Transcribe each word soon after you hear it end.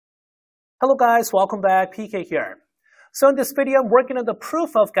Hello guys, welcome back, PK here. So in this video, I'm working on the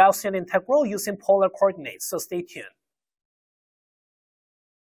proof of Gaussian integral using polar coordinates, so stay tuned.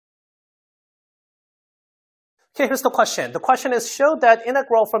 Okay, here's the question. The question is, show that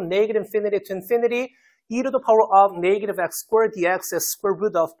integral from negative infinity to infinity e to the power of negative x squared dx is square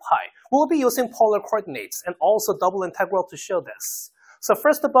root of pi. We'll be using polar coordinates and also double integral to show this. So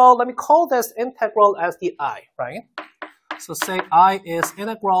first of all, let me call this integral as the I, right? So say I is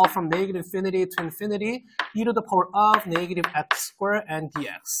integral from negative infinity to infinity e to the power of negative x squared and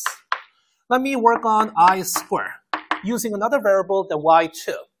dx. Let me work on I squared using another variable, the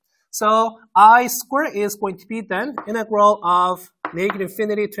y2. So I squared is going to be then integral of negative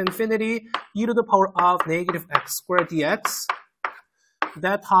infinity to infinity e to the power of negative x squared dx.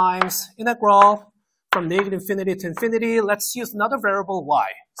 That times integral from negative infinity to infinity. Let's use another variable y.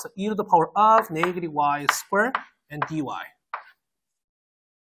 So e to the power of negative y squared and dy.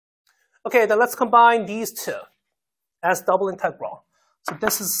 Okay, then let's combine these two as double integral. So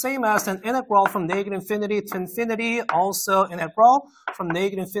this is the same as an integral from negative infinity to infinity, also integral from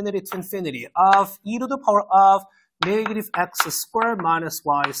negative infinity to infinity of e to the power of negative x squared minus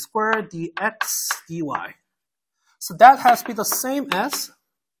y squared dx dy. So that has to be the same as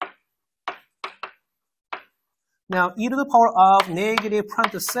now e to the power of negative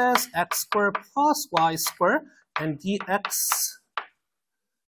parentheses x squared plus y squared and dx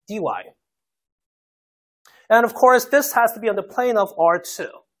dy. And of course, this has to be on the plane of R2.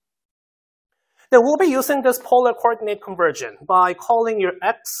 Then we'll be using this polar coordinate conversion by calling your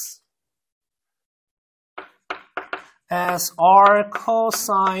x as r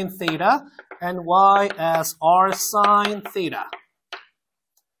cosine theta and y as r sine theta.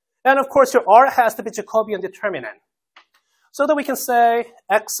 And of course, your r has to be Jacobian determinant. So that we can say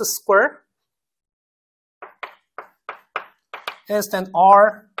x squared is then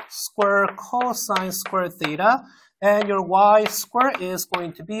r squared cosine squared theta, and your y squared is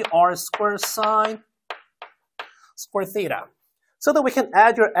going to be r squared sine squared theta. So that we can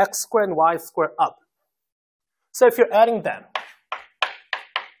add your x squared and y squared up. So if you're adding them,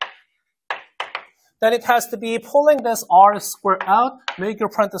 then it has to be pulling this r squared out, make your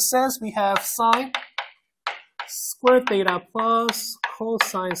parentheses, we have sine squared theta plus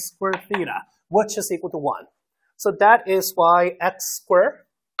cosine squared theta, which is equal to 1. So that is why x squared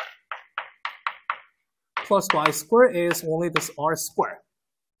plus y squared is only this r squared.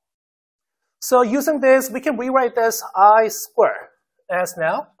 So using this, we can rewrite this I squared as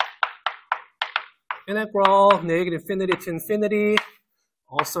now integral negative infinity to infinity,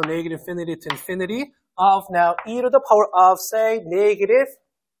 also negative infinity to infinity, of now e to the power of, say, negative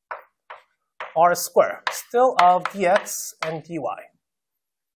r squared, still of dx and dy.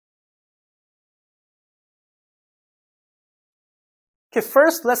 Okay,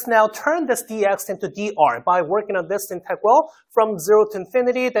 first, let's now turn this dx into dr by working on this integral from 0 to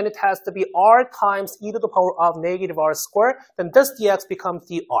infinity. Then it has to be r times e to the power of negative r squared. Then this dx becomes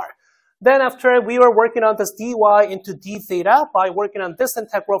dr. Then after, we were working on this dy into d theta by working on this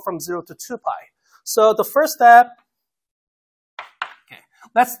integral from 0 to 2 pi. So the first step, okay,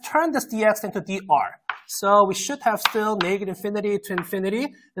 let's turn this dx into dr. So we should have still negative infinity to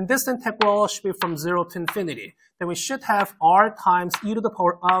infinity, and this integral should be from 0 to infinity. Then we should have r times e to the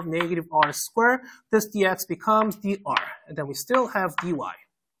power of negative r squared. This dx becomes dr, and then we still have dy.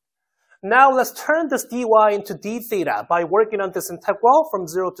 Now let's turn this dy into d theta by working on this integral from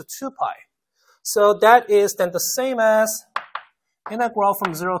 0 to 2 pi. So that is then the same as integral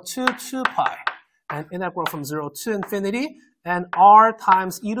from 0 to 2 pi, and integral from 0 to infinity, and r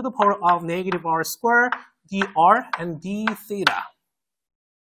times e to the power of negative r squared, dr, and d theta.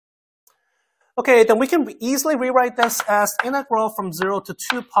 Okay, then we can easily rewrite this as integral from 0 to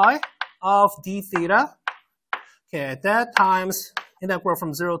 2 pi of d theta. Okay, that times integral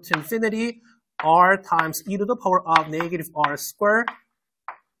from 0 to infinity, r times e to the power of negative r squared,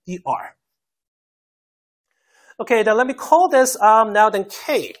 dr. Okay, then let me call this now then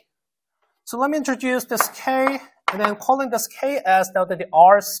k. So let me introduce this k, and then calling this k as now then the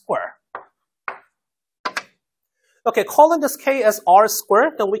r squared. Okay, calling this k as r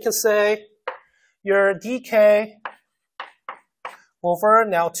squared, then we can say your dk over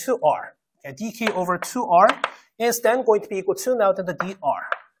now 2r. Okay, dk over 2r is then going to be equal to now then the dr.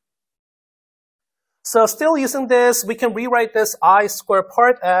 So still using this, we can rewrite this I squared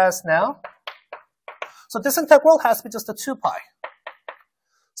part as now. So this integral has to be just a 2 pi.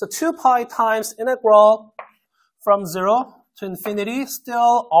 So 2 pi times integral from 0 to infinity,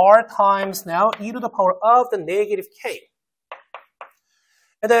 still r times now e to the power of the negative k.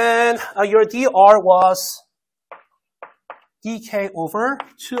 And then your dr was dk over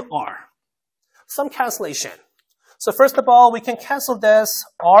 2r. some cancellation. So first of all, we can cancel this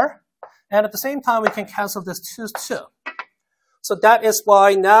r, and at the same time, we can cancel this 2, 2. So that is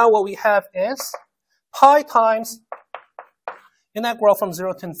why now what we have is pi times integral from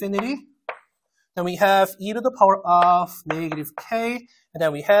 0 to infinity. Then we have e to the power of negative k, and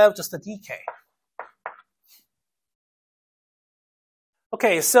then we have just the dk.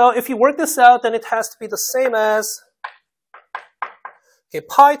 Okay, so if you work this out, then it has to be the same as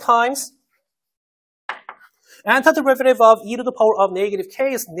pi times antiderivative of e to the power of negative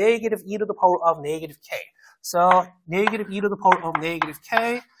k is negative e to the power of negative k. So negative e to the power of negative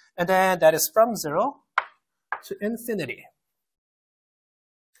k, and then that is from 0 to infinity.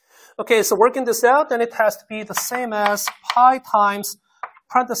 Okay, so working this out, then it has to be the same as pi times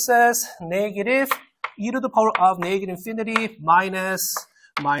parentheses negative e to the power of negative infinity minus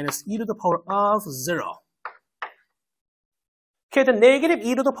e to the power of 0. Okay, the negative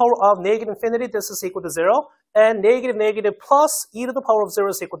e to the power of negative infinity, this is equal to 0. And negative plus e to the power of 0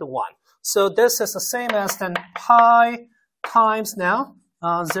 is equal to 1. So this is the same as then pi times now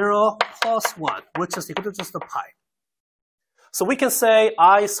 0 plus 1, which is equal to just the pi. So we can say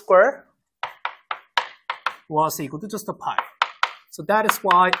I squared was equal to just the pi. So that is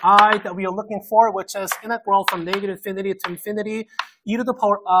why I that we are looking for, which is integral from negative infinity to infinity, e to the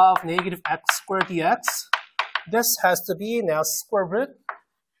power of negative x squared dx. This has to be now square root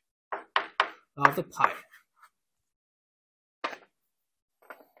of the pi.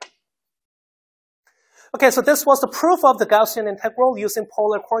 Okay, so this was the proof of the Gaussian integral using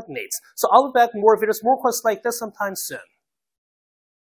polar coordinates. So I'll be back with more videos, more questions like this sometime soon.